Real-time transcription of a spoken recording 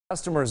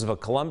Customers of a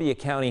Columbia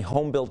County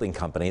home building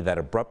company that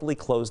abruptly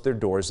closed their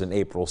doors in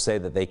April say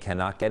that they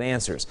cannot get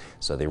answers.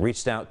 So they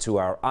reached out to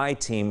our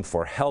I-Team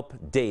for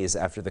help days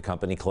after the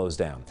company closed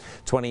down.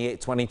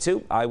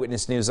 2822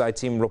 Eyewitness News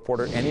I-Team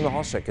reporter Andy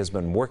Mahalchik has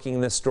been working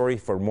this story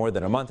for more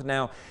than a month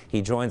now.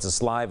 He joins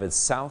us live at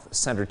South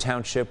Center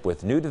Township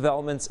with new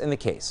developments in the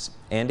case.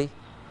 Andy?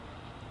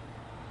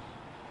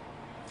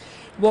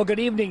 Well, good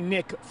evening,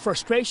 Nick.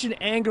 Frustration,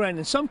 anger, and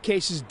in some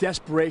cases,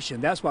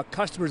 desperation. That's what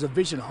customers of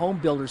Vision Home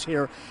Builders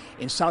here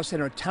in South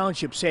Center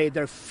Township say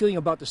they're feeling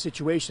about the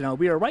situation. Now,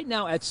 we are right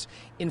now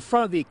in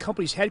front of the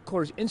company's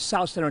headquarters in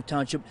South Center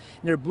Township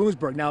near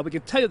Bloomsburg. Now, we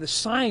can tell you the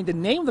sign, the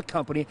name of the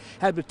company,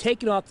 has been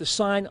taken off the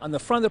sign on the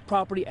front of the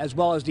property as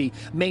well as the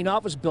main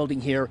office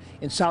building here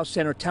in South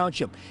Center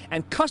Township.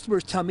 And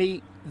customers tell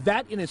me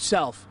that in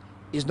itself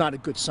is not a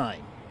good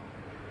sign.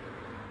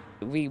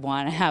 We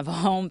want to have a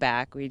home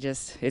back.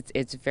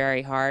 It's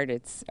very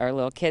hard. Our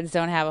little kids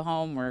don't have a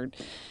home. We're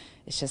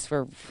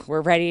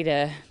ready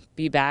to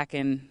be back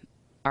in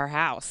our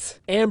house.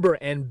 Amber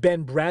and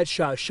Ben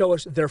Bradshaw show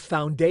us their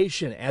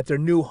foundation at their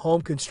new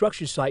home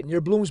construction site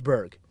near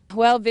Bloomsburg.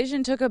 Well,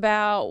 Vision took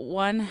about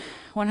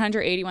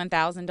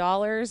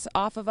 $181,000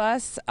 off of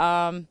us.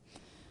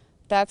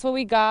 That's what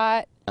we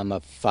got. I'm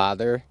a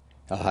father,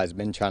 a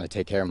husband, trying to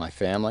take care of my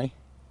family.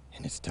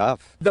 And it's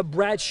tough. The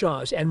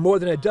Bradshaws and more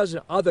than a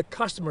dozen other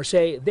customers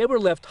say they were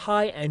left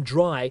high and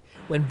dry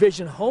when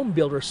Vision Home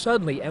Builder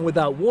suddenly and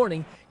without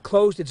warning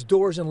closed its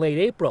doors in late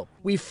April.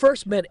 We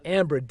first met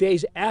Amber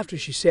days after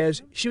she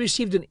says she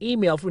received an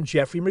email from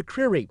Jeffrey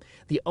McCreary,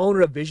 the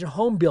owner of Vision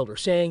Home Builder,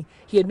 saying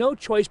he had no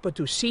choice but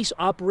to cease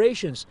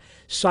operations,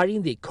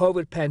 citing the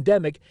COVID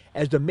pandemic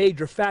as the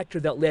major factor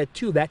that led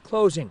to that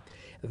closing.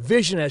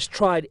 Vision has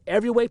tried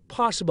every way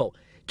possible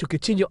to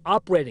continue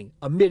operating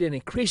amid an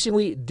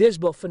increasingly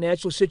dismal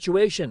financial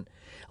situation.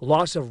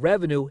 Loss of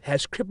revenue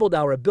has crippled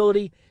our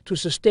ability to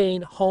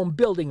sustain home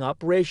building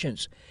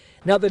operations.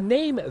 Now, the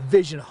name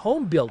Vision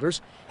Home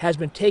Builders has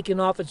been taken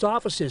off its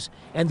offices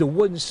and the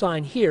wooden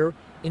sign here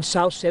in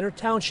South Center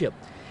Township.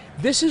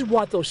 This is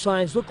what those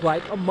signs look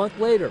like a month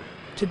later,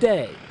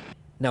 today.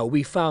 Now,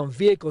 we found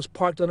vehicles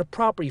parked on the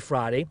property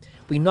Friday.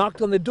 We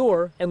knocked on the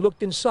door and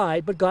looked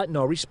inside but got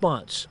no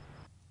response.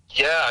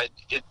 Yeah,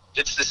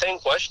 it's the same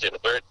question.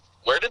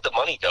 Where did the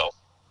money go?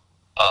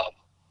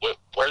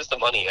 Where's the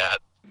money at?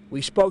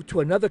 We spoke to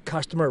another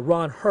customer,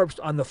 Ron Herbst,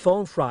 on the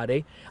phone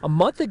Friday. A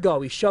month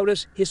ago, he showed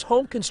us his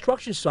home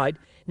construction site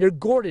near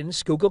Gordon,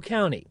 Schuylkill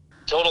County.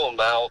 Total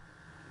amount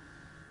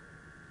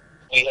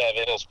we have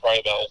in is probably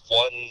about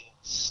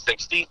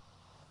 $160,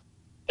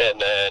 and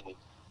then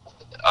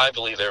I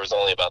believe there was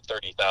only about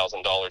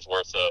 $30,000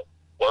 worth of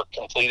work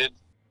completed.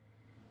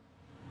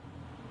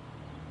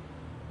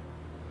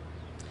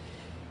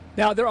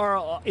 Now, there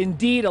are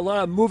indeed a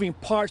lot of moving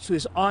parts to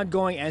this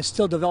ongoing and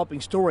still developing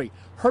story.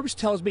 Herbst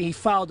tells me he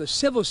filed a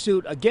civil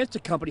suit against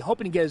the company,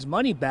 hoping to get his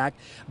money back.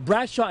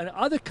 Bradshaw and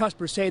other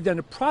customers say they're in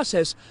the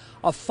process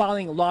of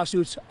filing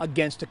lawsuits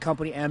against the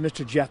company and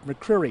Mr. Jeff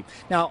McCreary.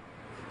 Now,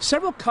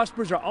 several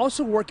customers are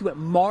also working with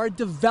Mar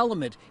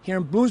Development here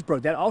in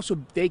Bloomsburg.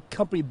 They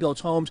company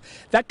builds homes.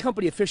 That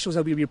company officials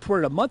that we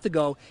reported a month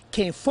ago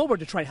came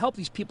forward to try and help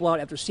these people out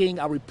after seeing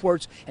our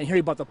reports and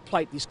hearing about the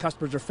plight these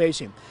customers are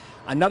facing.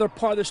 Another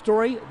part of the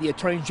story, the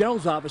Attorney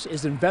General's office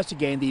is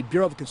investigating the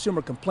Bureau of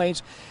Consumer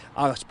Complaints.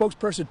 A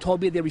spokesperson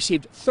told me they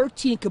received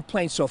 13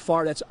 complaints so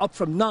far. That's up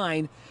from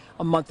 9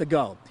 a month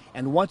ago.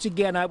 And once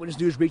again, Eyewitness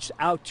News reached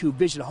out to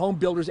Vision Home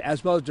Builders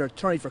as well as their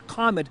attorney for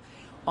comment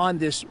on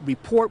this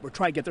report. We're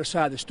trying to get their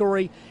side of the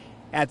story.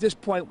 At this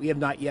point, we have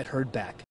not yet heard back.